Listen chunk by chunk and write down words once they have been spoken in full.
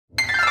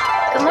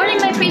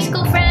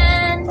preschool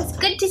friends,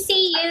 good to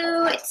see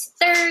you. It's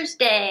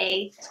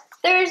Thursday,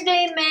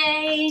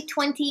 May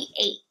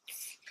 28th.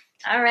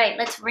 All right,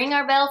 let's ring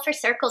our bell for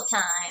circle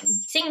time.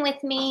 Sing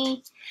with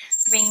me.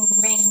 Ring,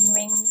 ring,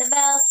 ring the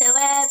bell so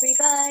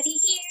everybody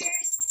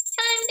hears.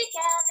 Time to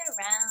gather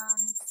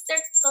round,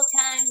 circle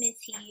time is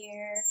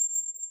here.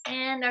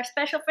 And our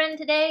special friend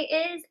today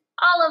is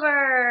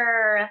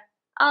Oliver.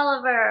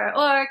 Oliver,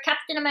 or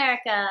Captain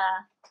America,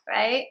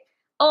 right?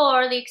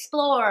 Or the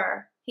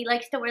Explorer. He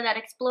likes to wear that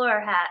Explorer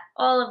hat,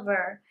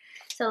 Oliver.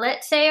 So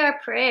let's say our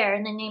prayer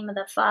in the name of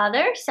the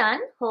Father, Son,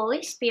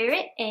 Holy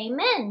Spirit,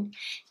 Amen.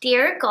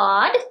 Dear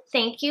God,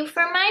 thank you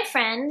for my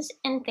friends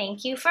and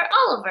thank you for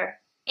Oliver.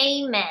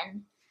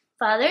 Amen.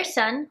 Father,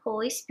 Son,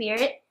 Holy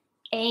Spirit,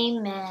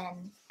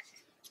 Amen.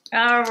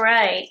 All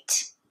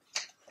right.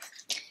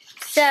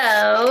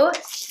 So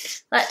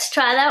let's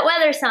try that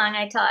weather song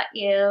I taught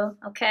you,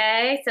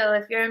 okay? So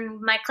if you're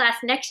in my class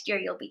next year,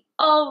 you'll be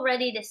all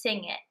ready to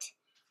sing it.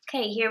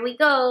 Okay, here we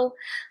go.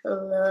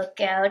 Look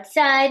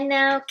outside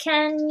now,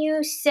 can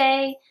you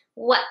say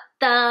what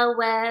the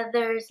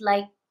weather's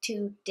like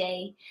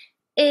today?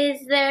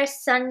 Is there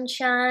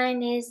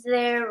sunshine? Is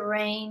there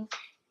rain?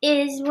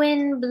 Is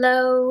wind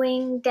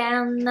blowing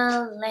down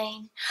the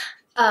lane?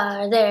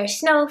 Are there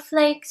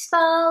snowflakes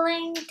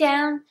falling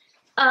down?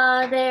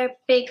 Are there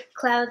big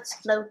clouds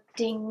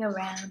floating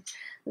around?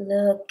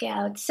 Look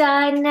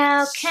outside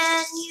now,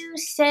 can you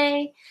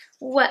say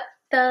what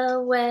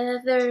the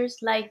weather's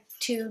like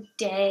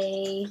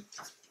today?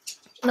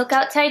 Look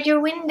outside your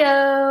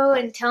window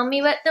and tell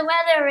me what the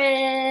weather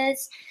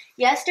is.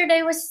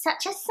 Yesterday was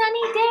such a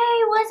sunny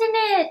day, wasn't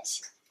it?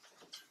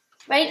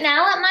 Right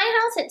now at my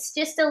house, it's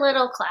just a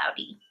little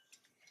cloudy.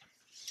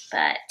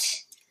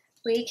 But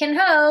we can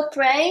hope,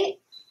 right?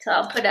 So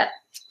I'll put up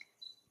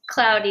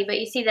cloudy, but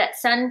you see that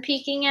sun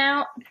peeking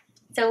out?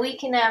 So we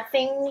can have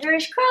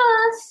fingers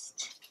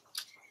crossed.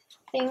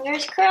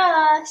 Fingers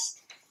crossed.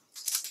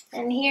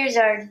 And here's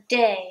our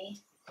day,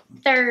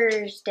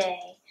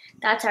 Thursday.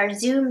 That's our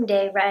Zoom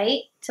day,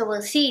 right? So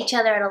we'll see each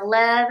other at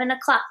 11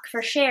 o'clock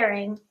for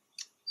sharing.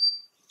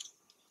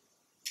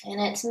 And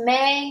it's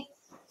May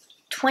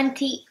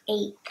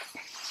 28th.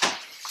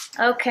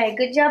 Okay,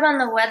 good job on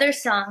the weather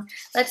song.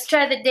 Let's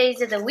try the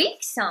days of the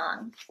week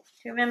song.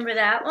 Do you remember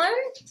that one?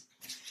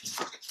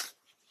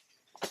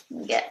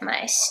 Get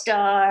my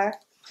star.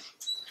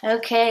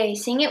 Okay,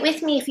 sing it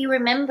with me if you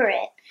remember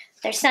it.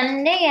 There's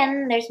Sunday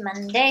and there's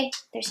Monday.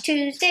 There's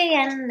Tuesday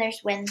and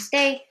there's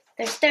Wednesday.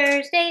 There's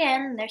Thursday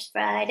and there's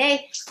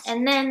Friday.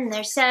 And then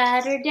there's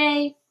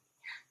Saturday.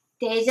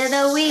 Days of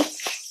the week.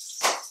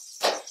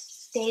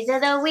 Days of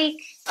the week.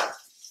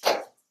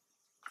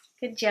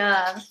 Good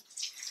job.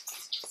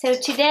 So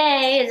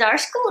today is our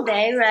school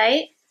day,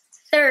 right?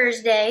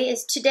 Thursday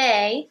is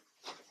today.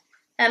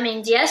 That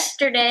means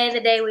yesterday,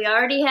 the day we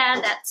already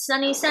had, that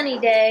sunny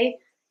day,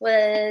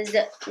 was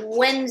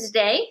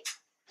Wednesday.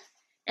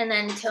 And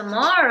then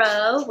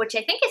tomorrow, which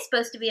I think is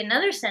supposed to be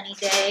another sunny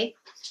day,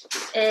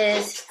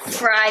 is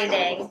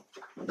Friday.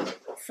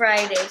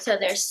 Friday. So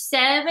there's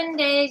 7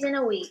 days in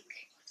a week.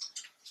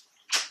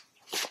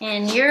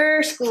 And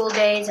your school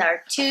days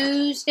are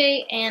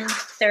Tuesday and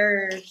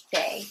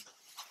Thursday.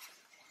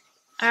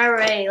 All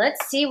right,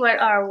 let's see what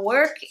our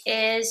work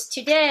is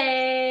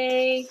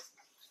today.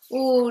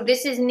 Ooh,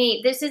 this is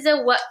neat. This is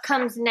a what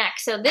comes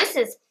next. So this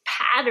is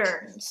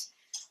patterns,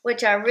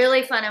 which are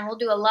really fun, and we'll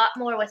do a lot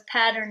more with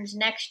patterns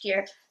next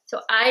year.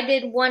 So I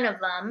did one of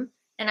them,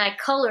 and I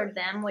colored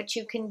them, which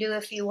you can do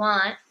if you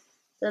want.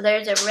 So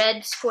there's a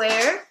red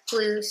square,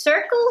 blue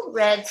circle,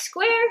 red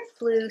square,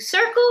 blue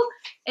circle,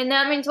 and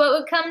that means what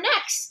would come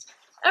next?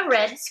 A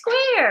red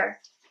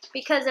square,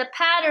 because a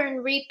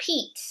pattern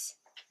repeats.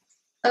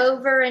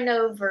 Over and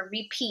over,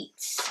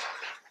 repeats.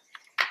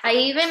 I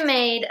even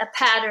made a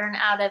pattern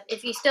out of,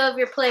 if you still have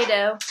your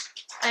Play-Doh,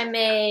 I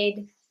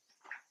made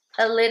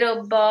a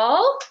little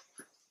ball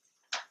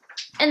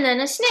and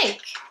then a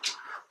snake.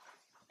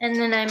 And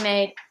then I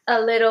made a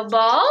little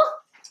ball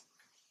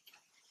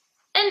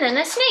and then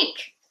a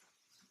snake.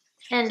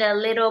 And a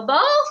little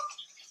ball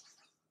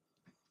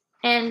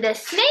and a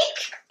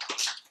snake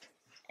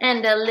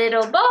and a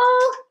little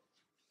ball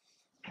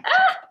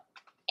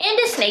and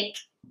a snake.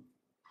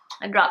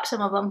 I dropped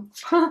some of them.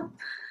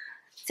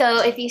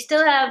 So if you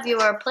still have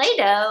your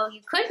Play-Doh,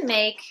 you could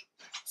make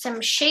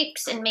some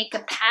shapes and make a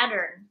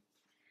pattern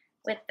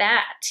with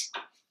that.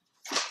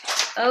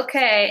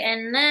 Okay,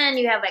 and then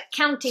you have a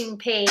counting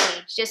page,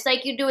 just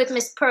like you do with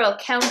Miss Pearl,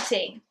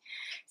 counting.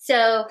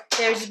 So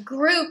there's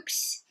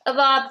groups of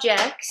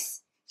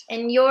objects,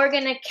 and you're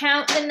going to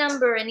count the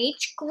number in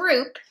each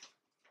group,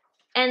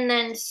 and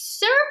then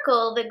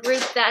circle the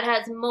group that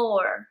has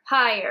more,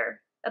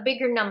 higher, a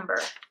bigger number.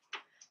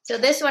 So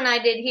this one I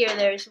did here,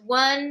 there's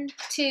 1,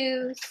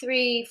 2,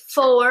 3,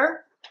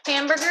 4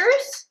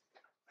 hamburgers.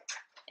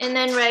 And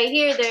then right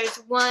here, there's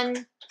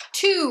 1,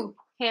 2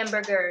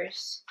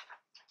 hamburgers.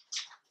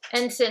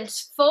 And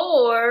since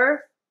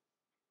 4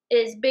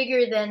 is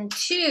bigger than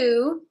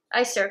 2,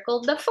 I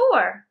circled the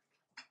 4.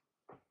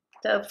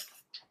 So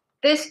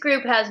this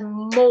group has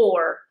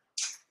more.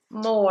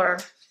 more.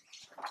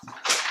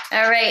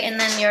 All right, and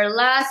then your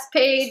last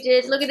page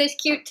is, look at this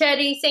cute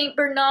teddy, St.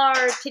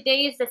 Bernard.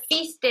 Today is the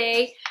feast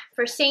day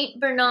for St.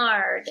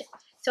 Bernard.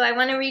 So I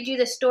want to read you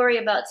the story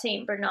about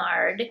St.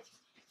 Bernard,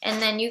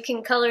 and then you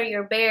can color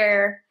your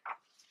bear.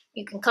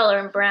 You can color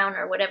him brown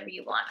or whatever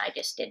you want. I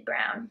just did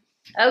brown.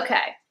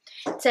 Okay.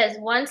 It says,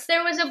 once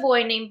there was a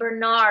boy named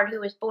Bernard who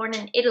was born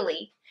in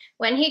Italy.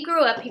 When he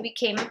grew up, he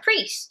became a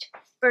priest.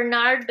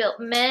 Bernard built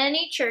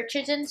many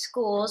churches and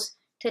schools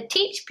to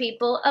teach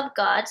people of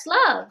God's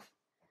love.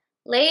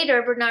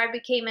 Later, Bernard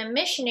became a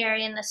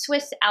missionary in the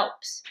Swiss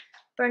Alps.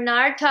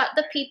 Bernard taught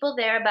the people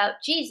there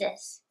about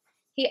Jesus.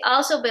 He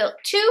also built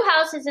 2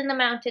 houses in the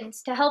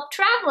mountains to help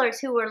travelers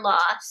who were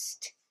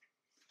lost.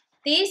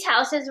 These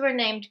houses were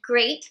named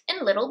Great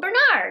and Little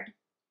Bernard.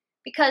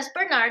 Because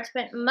Bernard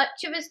spent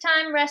much of his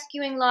time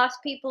rescuing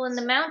lost people in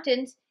the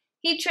mountains,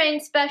 he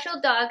trained special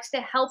dogs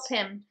to help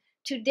him.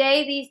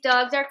 Today, these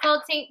dogs are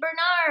called St.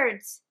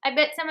 Bernards. I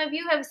bet some of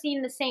you have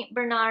seen the St.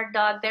 Bernard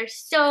dog. They're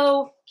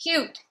so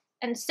cute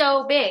and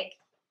so big.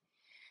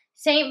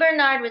 St.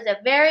 Bernard was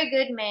a very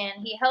good man.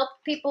 He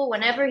helped people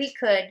whenever he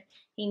could.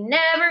 He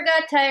never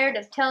got tired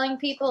of telling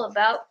people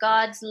about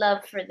God's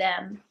love for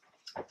them.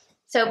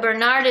 So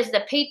Bernard is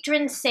the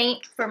patron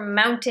saint for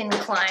mountain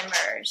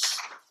climbers.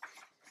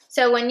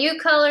 So when you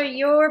color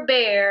your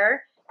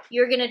bear,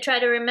 you're going to try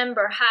to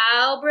remember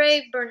how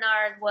brave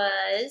Bernard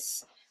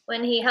was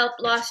when he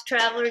helped lost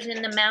travelers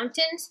in the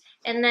mountains.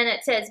 And then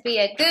it says, be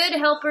a good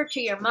helper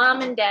to your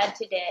mom and dad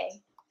today.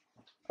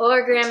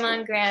 Or grandma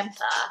and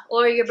grandpa.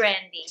 Or your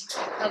Brandy.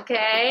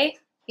 Okay?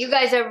 You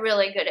guys are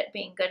really good at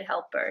being good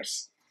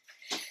helpers.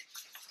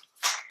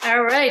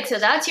 All right, so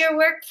that's your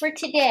work for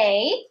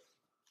today.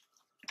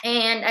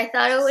 And I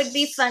thought it would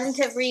be fun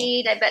to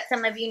read. I bet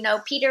some of you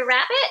know Peter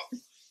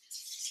Rabbit.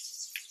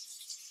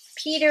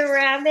 Peter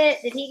Rabbit,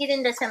 did he get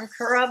into some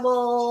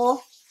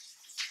trouble?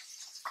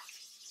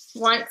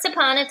 Once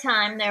upon a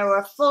time, there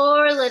were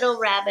 4 little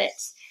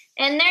rabbits,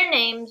 and their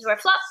names were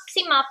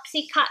Flopsy,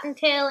 Mopsy,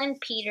 Cottontail,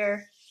 and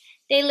Peter.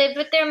 They lived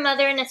with their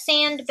mother in a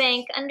sand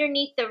bank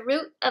underneath the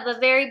root of a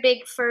very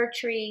big fir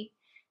tree.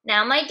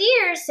 Now, my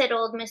dears, said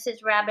old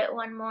Mrs. Rabbit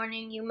one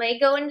morning, you may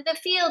go into the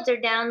fields or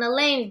down the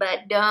lane,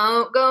 but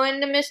don't go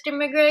into Mr.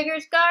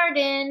 McGregor's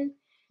garden.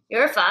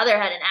 Your father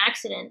had an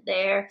accident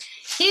there.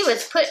 He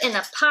was put in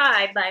a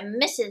pie by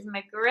Mrs.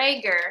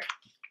 McGregor.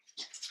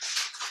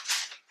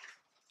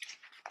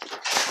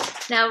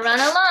 Now run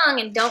along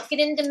and don't get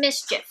into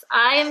mischief.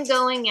 I am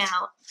going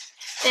out.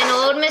 Then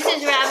old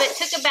Mrs. Rabbit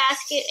took a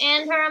basket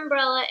and her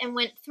umbrella and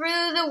went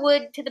through the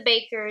wood to the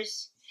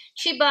baker's.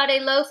 She bought a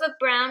loaf of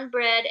brown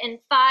bread and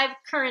 5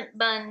 currant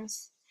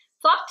buns.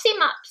 Flopsy,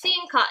 Mopsy,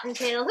 and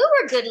Cottontail, who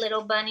were good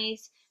little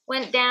bunnies,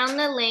 went down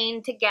the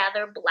lane to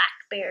gather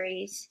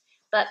blackberries.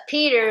 But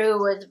Peter, who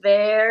was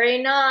very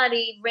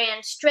naughty,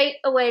 ran straight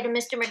away to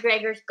Mr.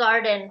 McGregor's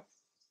garden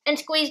and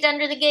squeezed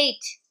under the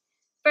gate.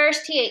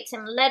 First he ate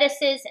some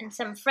lettuces and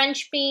some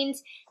French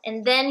beans,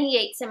 and then he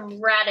ate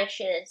some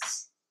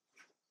radishes.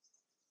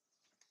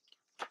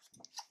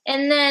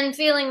 And then,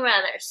 feeling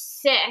rather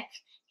sick,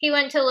 he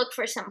went to look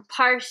for some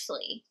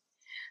parsley.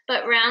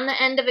 But round the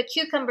end of a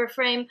cucumber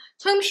frame,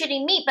 whom should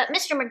he meet but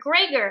Mr.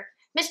 McGregor?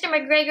 Mr.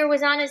 McGregor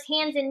was on his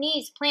hands and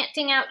knees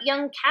planting out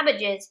young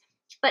cabbages,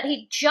 but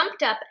he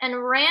jumped up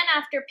and ran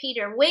after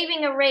Peter,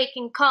 waving a rake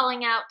and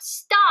calling out,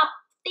 "Stop,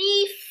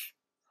 thief!"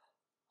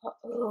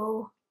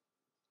 Uh-oh.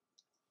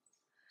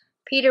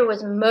 Peter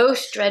was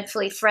most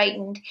dreadfully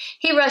frightened.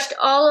 He rushed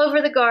all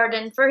over the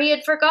garden, for he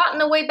had forgotten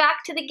the way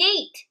back to the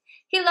gate.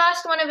 He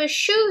lost one of his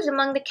shoes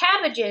among the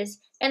cabbages,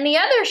 and the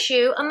other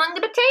shoe among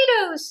the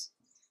potatoes.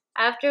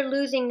 After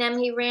losing them,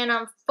 he ran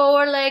on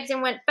 4 legs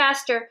and went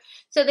faster,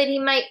 so that he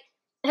might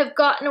have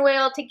gotten away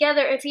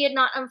altogether if he had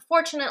not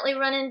unfortunately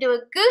run into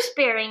a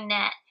gooseberry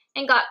net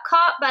and got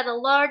caught by the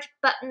large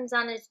buttons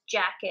on his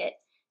jacket.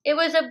 It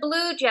was a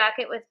blue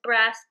jacket with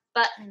brass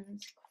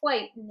buttons,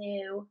 quite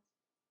new.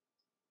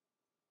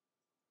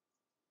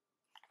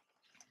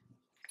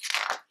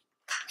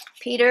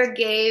 Peter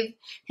gave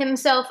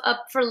himself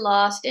up for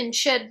lost and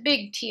shed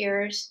big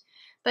tears,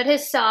 but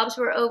his sobs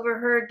were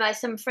overheard by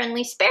some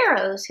friendly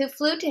sparrows who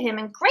flew to him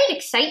in great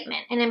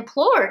excitement and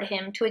implored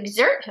him to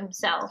exert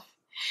himself.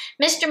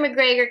 Mr.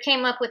 McGregor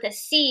came up with a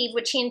sieve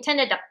which he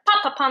intended to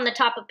pop upon the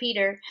top of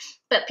Peter,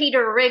 but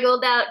Peter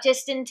wriggled out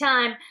just in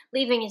time,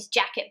 leaving his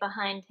jacket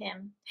behind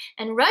him,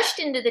 and rushed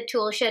into the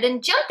tool shed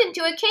and jumped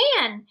into a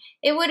can.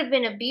 It would have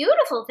been a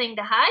beautiful thing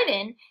to hide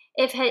in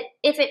if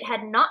it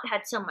had not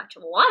had so much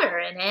water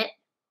in it.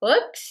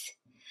 Whoops!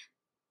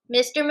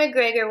 Mr.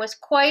 McGregor was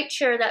quite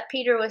sure that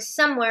Peter was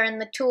somewhere in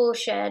the tool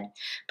shed,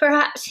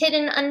 perhaps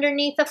hidden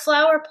underneath a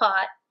flower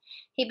pot.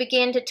 He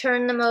began to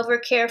turn them over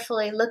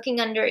carefully, looking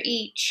under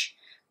each.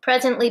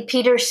 Presently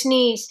Peter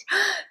sneezed.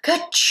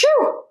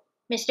 Ka-choo!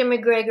 Mr.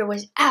 McGregor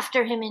was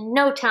after him in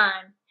no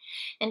time,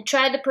 and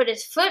tried to put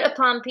his foot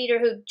upon Peter,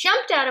 who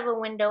jumped out of a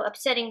window,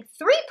 upsetting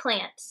 3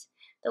 plants.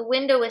 The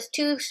window was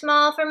too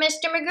small for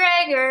Mr.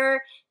 McGregor,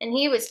 and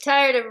he was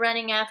tired of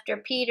running after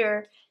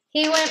Peter.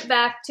 He went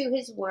back to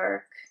his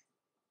work.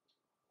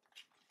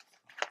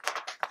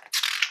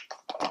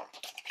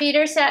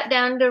 Peter sat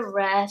down to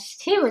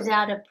rest. He was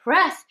out of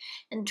breath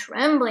and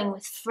trembling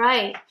with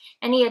fright,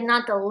 and he had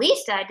not the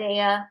least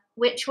idea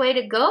which way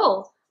to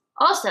go.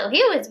 Also,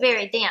 he was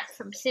very damp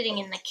from sitting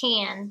in the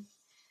can.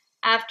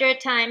 After a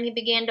time, he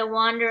began to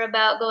wander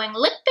about, going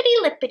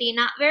lippity-lippity,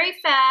 not very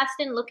fast,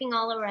 and looking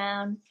all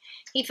around.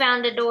 He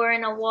found a door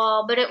in a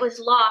wall, but it was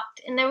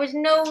locked, and there was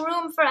no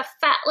room for a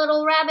fat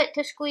little rabbit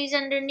to squeeze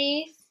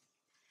underneath.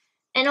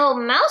 An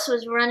old mouse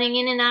was running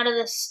in and out of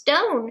the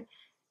stone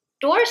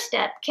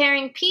doorstep,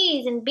 carrying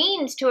peas and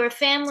beans to her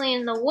family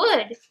in the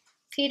wood.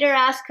 Peter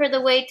asked her the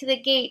way to the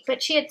gate,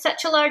 but she had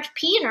such a large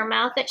pea in her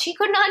mouth that she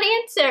could not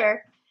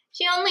answer.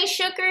 She only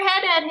shook her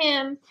head at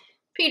him.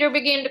 Peter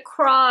began to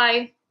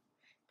cry.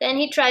 Then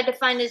he tried to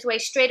find his way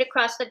straight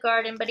across the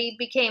garden, but he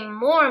became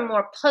more and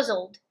more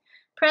puzzled.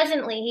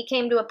 Presently he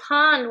came to a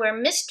pond where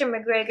Mr.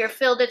 McGregor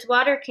filled its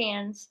water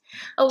cans.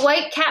 A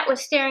white cat was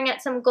staring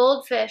at some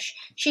goldfish.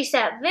 She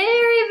sat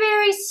very,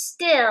 very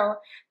still,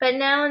 but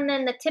now and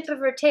then the tip of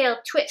her tail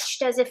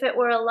twitched as if it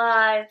were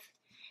alive.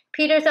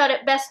 Peter thought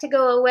it best to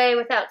go away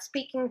without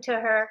speaking to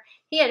her.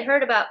 He had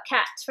heard about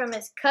cats from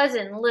his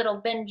cousin, little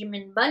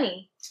Benjamin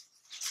Bunny.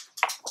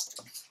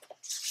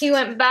 He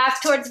went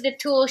back towards the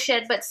tool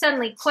shed, but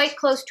suddenly, quite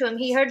close to him,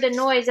 he heard the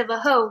noise of a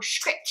hoe.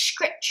 Scritch,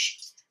 scritch,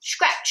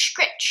 scratch,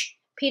 scritch.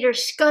 Peter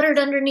scuttered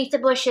underneath the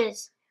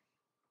bushes.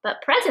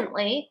 But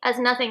presently, as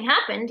nothing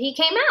happened, he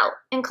came out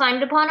and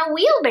climbed upon a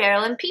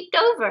wheelbarrow and peeped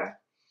over.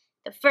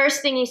 The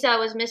first thing he saw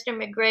was Mr.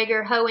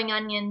 McGregor hoeing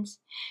onions.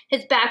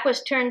 His back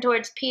was turned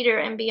towards Peter,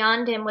 and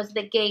beyond him was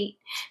the gate.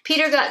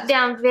 Peter got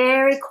down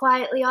very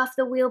quietly off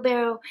the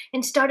wheelbarrow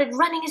and started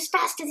running as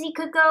fast as he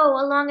could go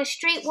along a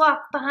straight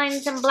walk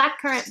behind some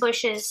blackcurrant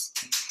bushes.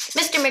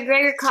 Mr.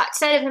 McGregor caught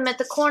sight of him at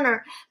the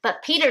corner,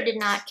 but Peter did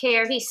not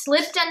care. He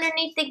slipped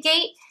underneath the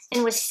gate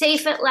and was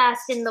safe at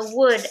last in the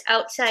wood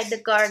outside the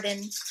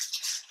garden.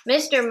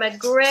 Mr.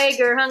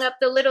 McGregor hung up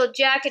the little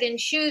jacket and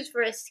shoes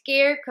for a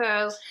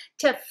scarecrow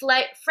to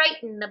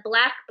frighten the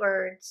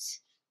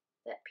blackbirds.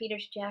 That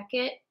Peter's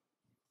jacket?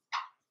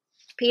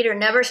 Peter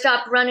never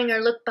stopped running or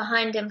looked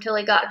behind him till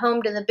he got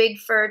home to the big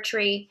fir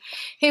tree.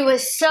 He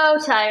was so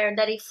tired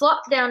that he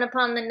flopped down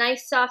upon the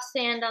nice soft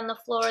sand on the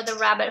floor of the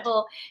rabbit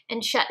hole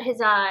and shut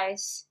his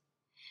eyes.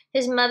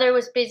 His mother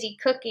was busy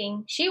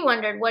cooking. She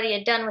wondered what he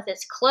had done with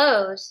his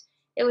clothes.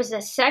 It was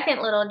the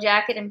second little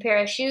jacket and pair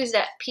of shoes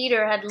that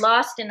Peter had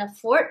lost in a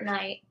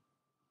fortnight.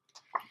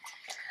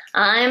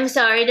 I'm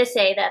sorry to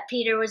say that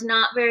Peter was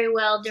not very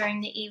well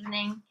during the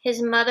evening.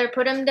 His mother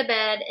put him to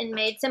bed and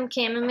made some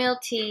chamomile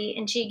tea,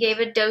 and she gave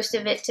a dose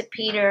of it to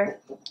Peter,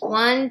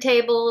 1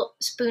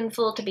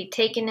 tablespoonful to be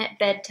taken at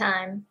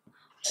bedtime.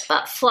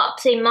 But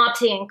Flopsy,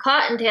 Mopsy, and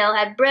Cottontail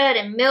had bread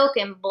and milk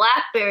and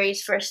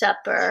blackberries for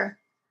supper.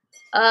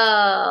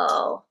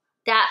 Oh,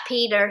 that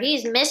Peter,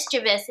 he's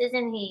mischievous,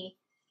 isn't he?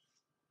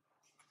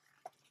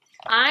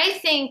 I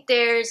think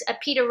there's a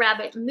Peter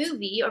Rabbit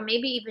movie, or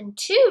maybe even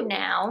 2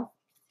 now.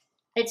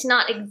 It's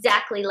not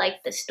exactly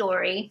like the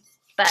story,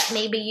 but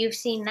maybe you've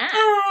seen that.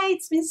 Hi,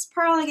 it's Miss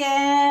Pearl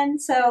again.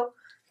 So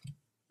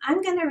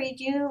I'm going to read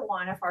you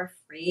one of our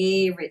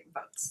favorite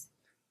books.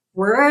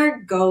 We're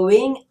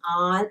going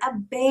on a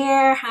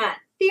bear hunt.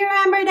 Do you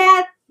remember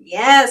that?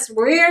 Yes,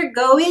 we're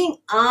going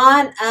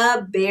on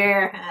a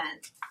bear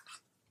hunt.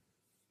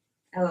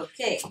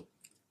 Okay.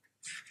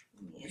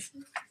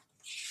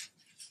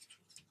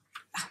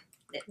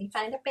 Let me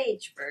find a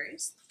page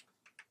first.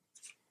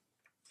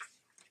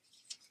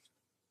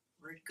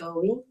 We're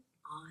going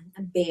on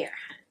a bear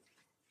hunt.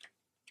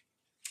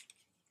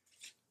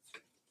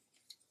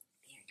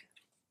 There you go.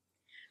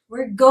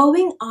 We're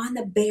going on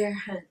a bear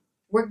hunt.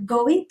 We're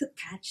going to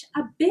catch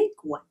a big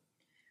one.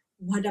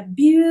 What a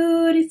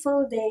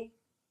beautiful day.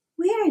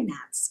 We are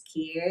not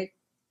scared.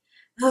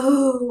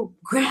 Oh,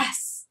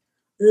 grass.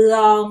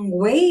 Long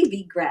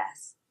wavy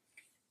grass.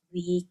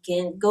 We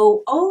can't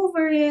go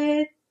over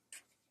it.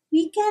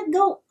 We can't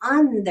go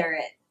under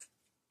it.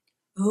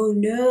 Oh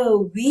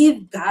no,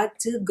 we've got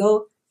to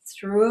go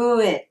through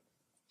it.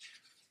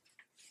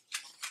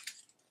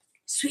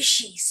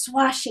 Swishy,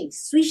 swashy,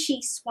 swishy,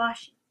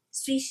 swashy,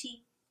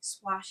 swishy,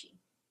 swashy.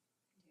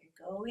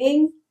 We're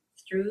going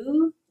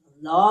through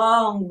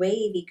long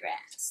wavy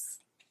grass.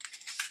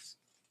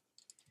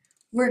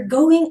 We're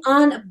going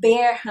on a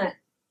bear hunt.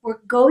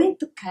 We're going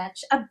to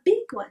catch a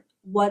big one.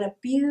 What a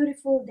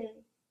beautiful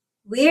day.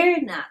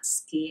 We're not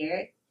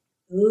scared.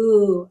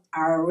 Ooh,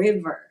 our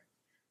river.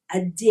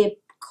 A deep,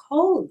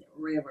 cold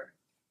river.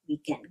 We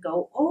can't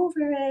go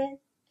over it.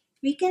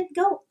 We can't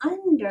go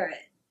under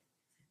it.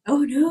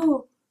 Oh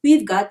no,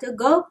 we've got to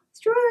go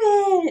through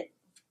it.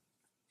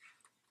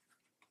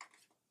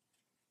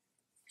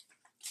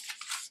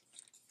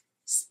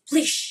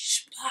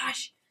 Splish,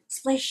 splash,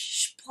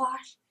 splish,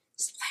 splash,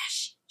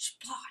 splash,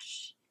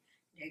 splash.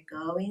 They're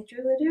going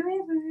through the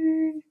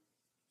river.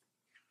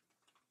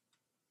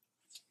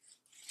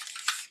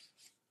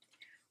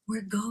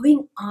 We're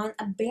going on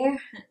a bear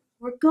hunt.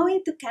 We're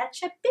going to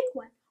catch a big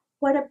one.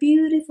 What a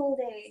beautiful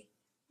day.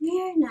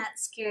 We're not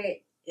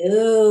scared.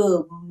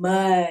 Oh,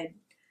 mud.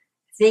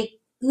 Thick,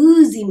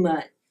 oozy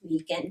mud.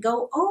 We can't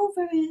go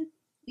over it.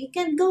 We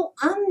can't go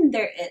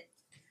under it.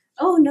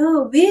 Oh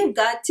no, we've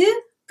got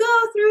to go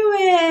through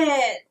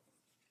it.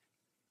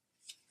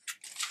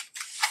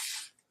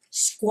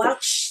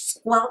 Squelch,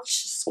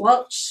 squelch,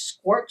 squelch,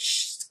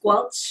 squelch,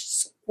 squelch,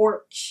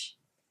 squelch.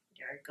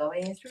 You're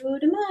going through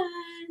the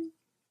mud.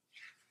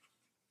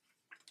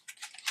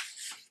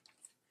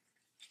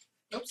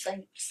 Oops,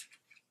 I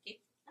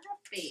skipped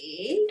a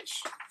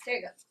page. There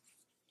you go.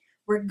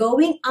 We're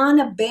going on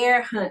a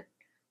bear hunt.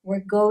 We're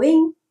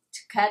going to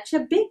catch a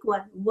big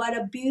one. What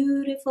a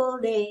beautiful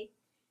day.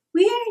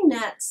 We are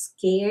not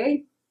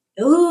scared.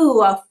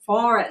 Ooh, a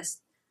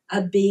forest.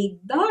 A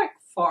big dark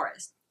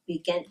forest. We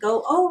can't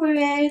go over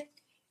it.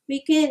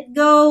 We can't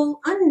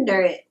go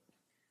under it.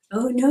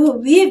 Oh no,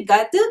 we've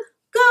got to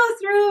go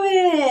through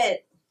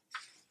it.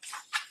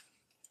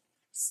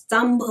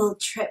 Stumble,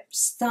 trip,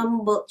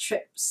 stumble,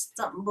 trip,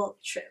 stumble,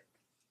 trip.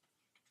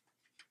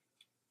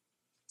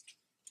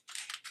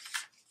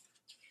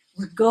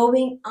 We're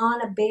going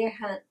on a bear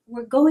hunt.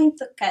 We're going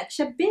to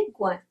catch a big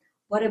one.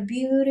 What a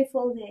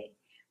beautiful day.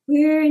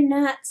 We're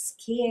not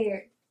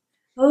scared.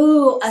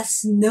 Oh, a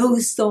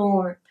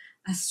snowstorm.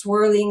 A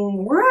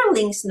swirling,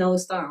 whirling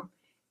snowstorm.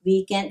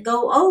 We can't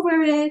go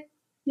over it.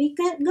 We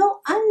can't go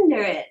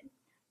under it.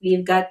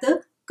 We've got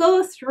to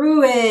go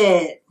through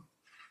it.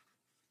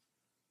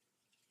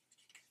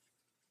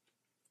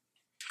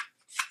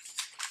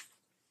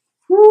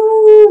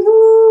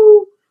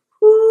 Woo-hoo,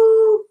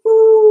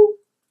 woo-hoo,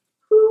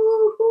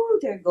 woo-hoo.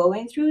 They're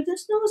going through the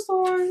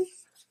snowstorm.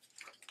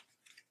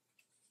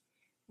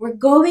 We're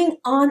going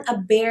on a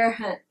bear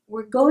hunt.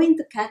 We're going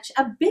to catch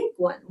a big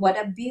one. What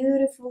a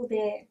beautiful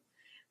day.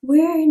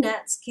 We're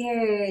not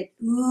scared.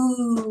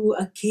 Ooh,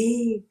 a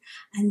cave.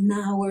 A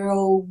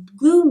narrow,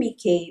 gloomy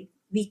cave.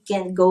 We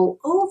can't go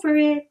over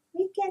it.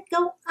 We can't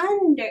go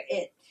under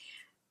it.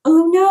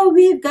 Oh no,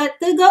 we've got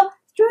to go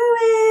through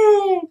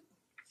it.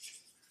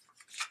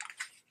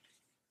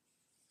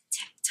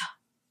 Tiptoe,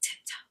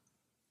 tiptoe,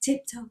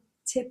 tiptoe,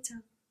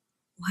 tiptoe.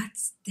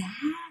 What's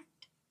that?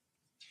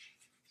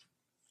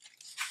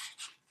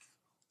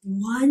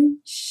 One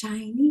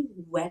shiny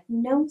wet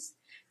nose,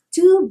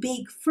 two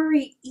big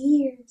furry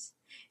ears,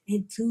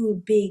 and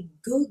two big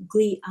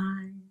googly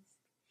eyes.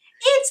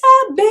 It's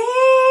a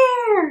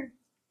bear!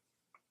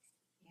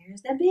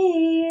 Here's the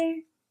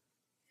bear.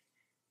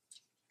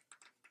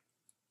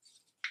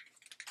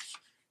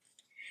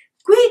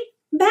 Quick,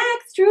 back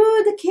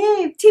through the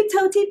cave.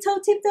 Tiptoe, tiptoe,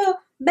 tiptoe.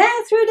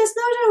 Back through the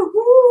snowstorm.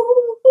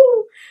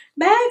 Woo-hoo-hoo.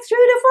 Back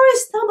through the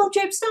forest. Stumble,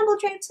 trip, stumble,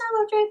 trip,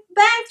 stumble, trip.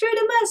 Back through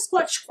the mud.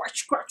 Squash, squash,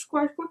 squash,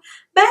 squash, squash.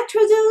 Back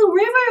through the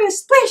river.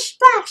 Splish,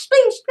 splash,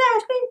 splish,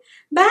 splash, splish.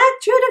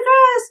 Back through the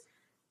grass.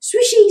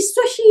 Swishy,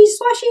 swishy,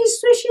 swishy,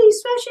 swishy,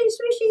 swishy,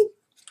 swishy.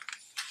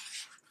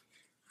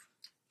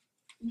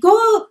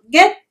 Go,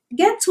 get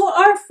to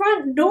our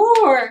front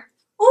door.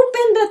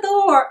 Open the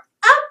door.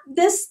 Up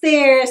the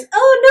stairs.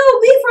 Oh no,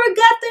 we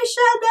forgot to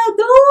shut the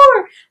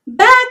door.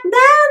 Back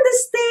down the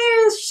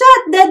stairs.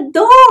 Shut the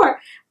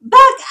door.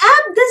 Back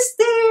up the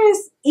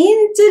stairs.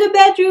 Into the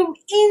bedroom.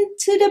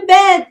 Into the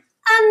bed.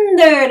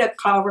 Under the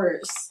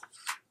covers.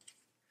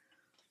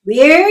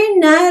 We're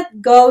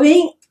not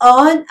going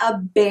on a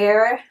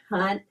bear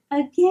hunt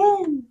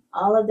again.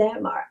 All of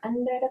them are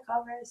under the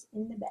covers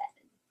in the bed.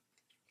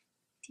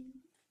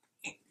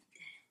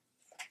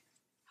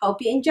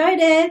 Hope you enjoyed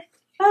it.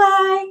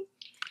 Bye.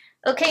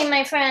 Okay,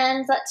 my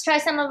friends, let's try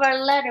some of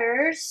our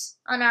letters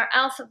on our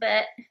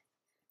alphabet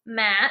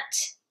mat.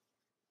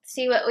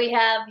 See what we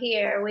have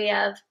here. We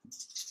have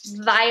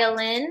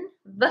violin,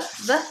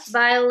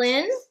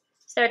 violin,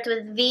 starts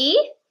with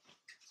V.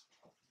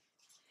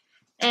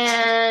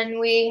 And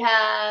we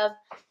have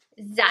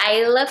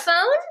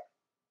xylophone,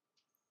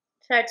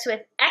 starts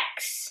with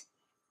X,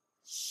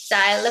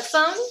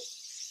 xylophone.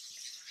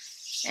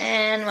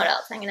 And what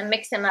else? I'm going to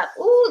mix them up.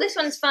 Ooh, this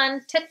one's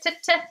fun.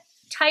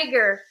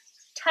 Tiger.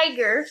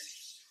 Tiger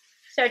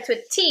starts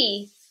with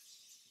T.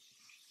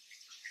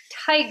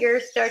 Tiger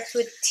starts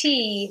with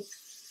T.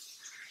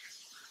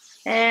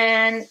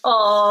 And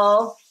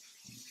oh,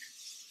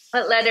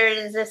 what letter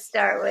does this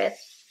start with?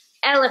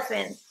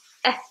 Elephant.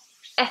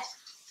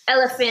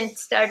 Elephant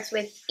starts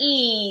with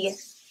E.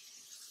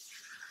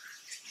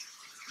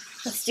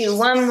 Let's do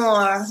one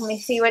more. Let me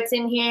see what's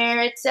in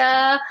here. It's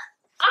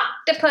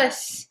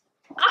octopus.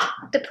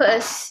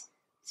 Octopus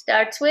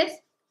starts with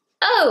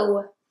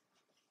O.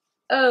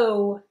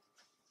 O.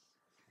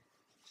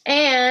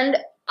 And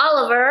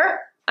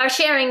Oliver, our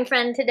sharing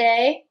friend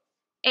today,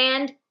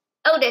 and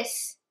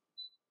Otis.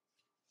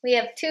 We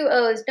have two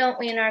O's, don't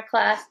we, in our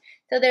class?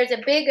 So there's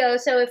a big O.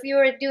 So if you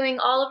were doing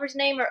Oliver's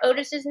name or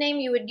Otis's name,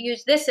 you would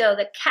use this O,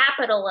 the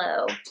capital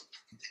O.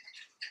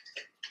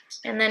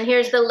 And then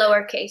here's the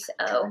lowercase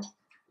o.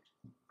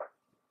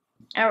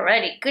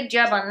 Alrighty, good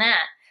job on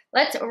that.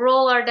 Let's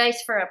roll our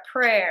dice for a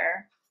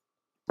prayer.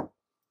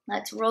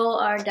 Let's roll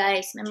our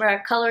dice. Remember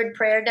our colored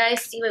prayer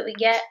dice? See what we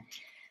get.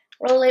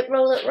 Roll it,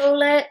 roll it,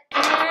 roll it.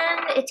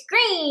 And it's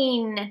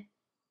green.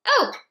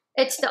 Oh,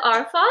 it's the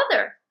Our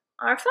Father.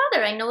 Our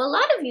Father. I know a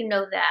lot of you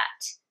know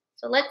that.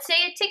 So let's say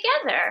it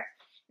together.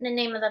 In the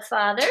name of the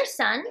Father,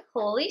 Son,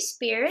 Holy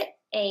Spirit,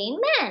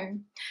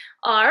 amen.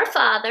 Our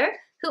Father,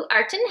 who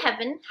art in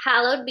heaven,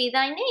 hallowed be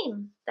thy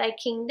name. Thy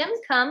kingdom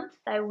come,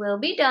 thy will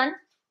be done,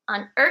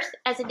 on earth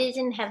as it is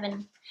in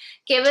heaven.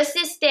 Give us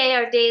this day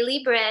our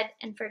daily bread,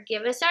 and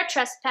forgive us our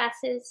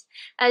trespasses,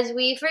 as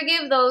we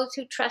forgive those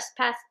who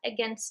trespass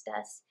against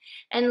us.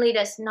 And lead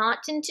us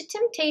not into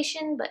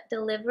temptation, but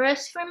deliver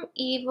us from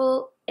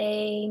evil.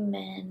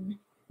 Amen.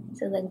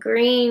 So the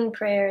green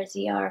prayer is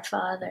the Our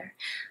Father.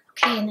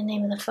 Okay, in the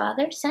name of the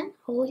Father, Son,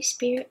 Holy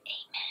Spirit,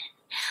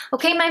 amen.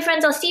 Okay, my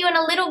friends, I'll see you in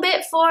a little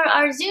bit for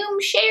our Zoom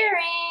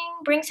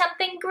sharing. Bring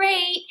something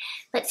great.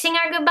 Let's sing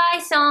our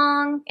goodbye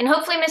song. And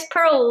hopefully Miss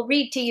Pearl will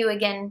read to you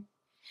again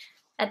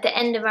at the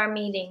end of our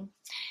meeting.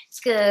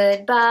 It's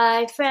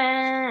goodbye,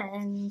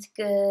 friends.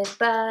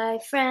 Goodbye,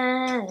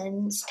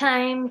 friends.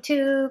 Time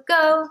to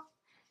go.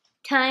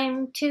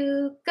 Time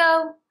to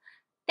go.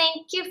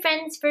 Thank you,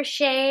 friends, for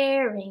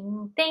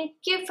sharing. Thank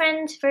you,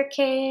 friends, for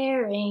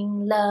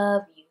caring.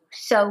 Love you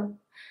so.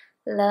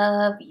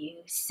 Love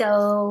you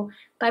so.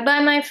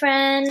 Bye-bye, my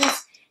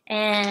friends.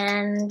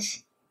 And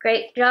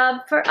great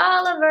job for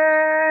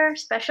Oliver,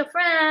 special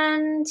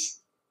friend.